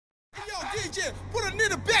DJ, put a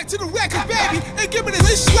nigga back to the record, baby, and give me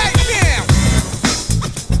this right now.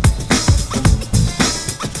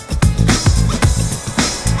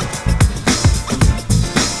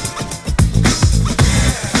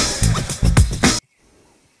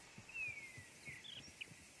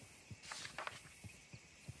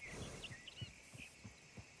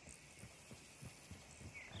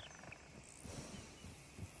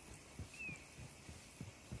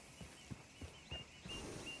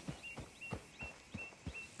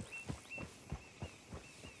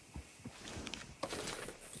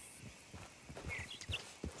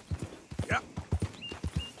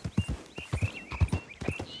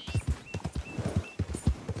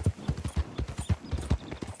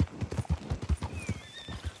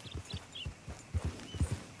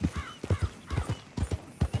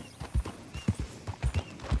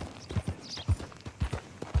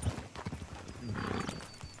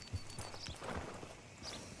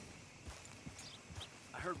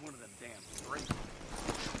 One of them damn drinks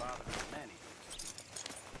bothering the manager.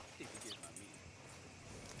 If you get my meaning.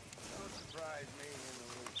 Don't surprise me in the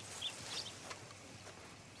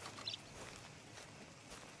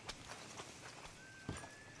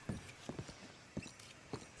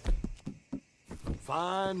least.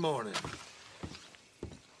 Fine morning.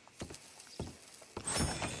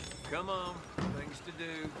 Come on, things to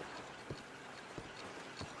do.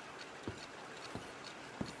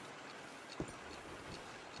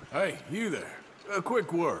 Hey, you there. A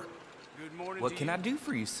quick word. Good morning. What can I do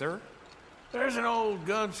for you, sir? There's an old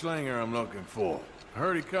gunslinger I'm looking for. I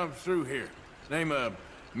heard he comes through here. Name of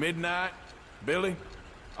Midnight? Billy?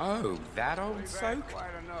 Oh, that old soak?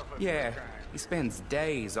 Yeah, he spends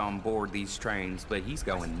days on board these trains, but he's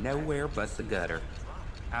going nowhere but the gutter.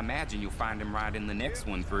 I imagine you'll find him right in the next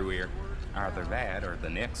one through here. Either that or the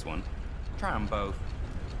next one. Try them both.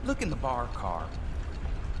 Look in the bar car.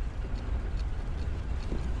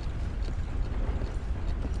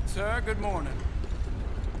 Sir, good morning.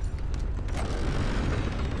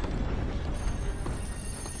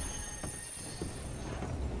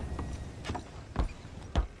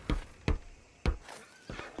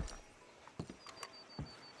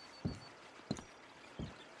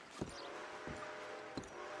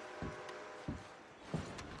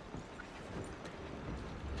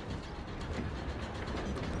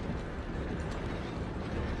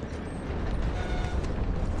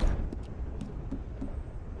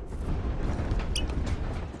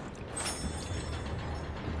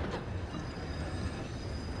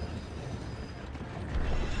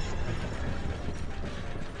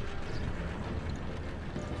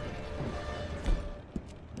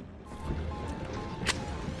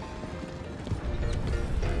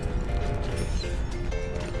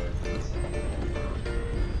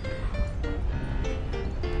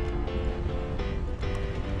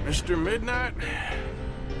 Mr. Midnight?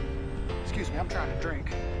 Excuse me, I'm trying to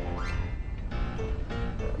drink.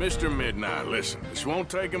 Mr. Midnight, listen, this won't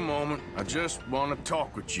take a moment. I just want to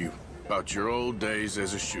talk with you about your old days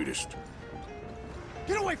as a shootist.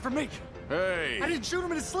 Get away from me! Hey! I didn't shoot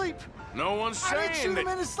him in his sleep! No one's I didn't saying shoot that... him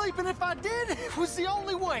in his sleep, and if I did, it was the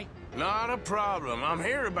only way! Not a problem. I'm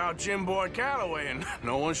here about Jim Boyd Calloway, and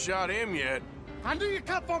no one shot him yet. I knew you'd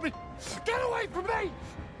come for me! Get away from me!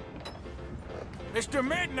 Mr.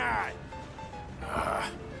 Midnight! I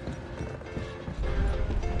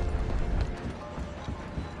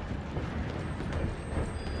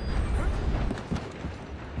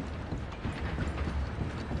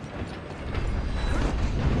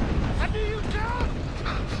knew you'd come!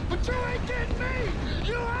 But you ain't getting me!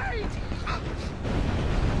 You ain't!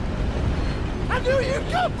 I knew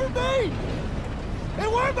you'd come for me!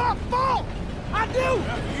 It weren't my fault! I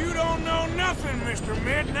knew! You don't know nothing, Mr.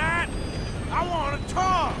 Midnight. I want to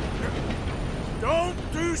talk. Don't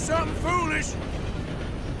do something foolish.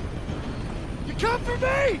 You come for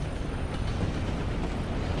me!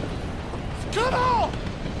 Come on!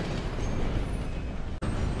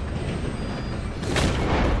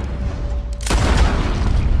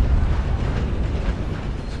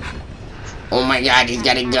 Oh my god, he's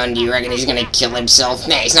got a gun. Do you reckon he's gonna kill himself?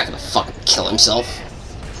 Nah, he's not gonna fucking kill himself.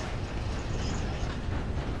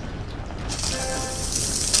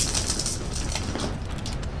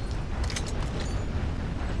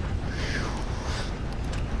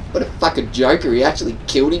 What a fucking joker, he actually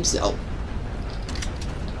killed himself.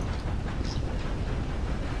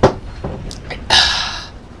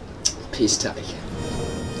 Piss take.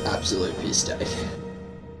 Absolute piss take.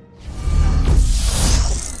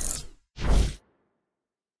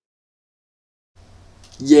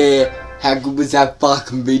 Yeah, how good was that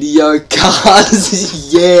fucking video,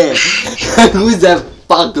 cuz? Yeah, how good was that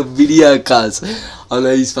fucking video, cuz? I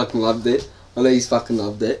know he's fucking loved it. I know he's fucking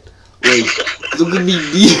loved it. Wait, look at me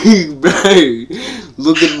big, bro.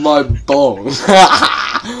 Look at my bong.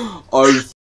 Oh.